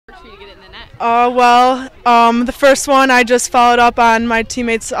get it in the net? The first one I just followed up on my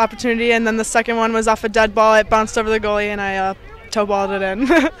teammate's opportunity, and then the second one was off a dead ball. It bounced over the goalie, and I toe balled it in. And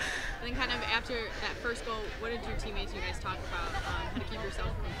then kind of after that first goal, what did your teammates, you guys talk about how to keep yourself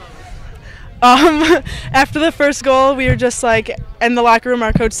composed? After the first goal, we were just like in the locker room.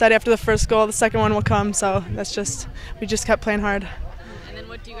 Our coach said after the first goal, the second one will come. So we just kept playing hard. And then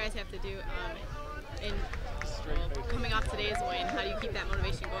what do you guys have to do coming off today's win? How do you keep that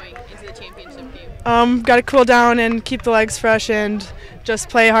motivation going into the championship game? Got to cool down and keep the legs fresh and just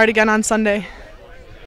play hard again on Sunday.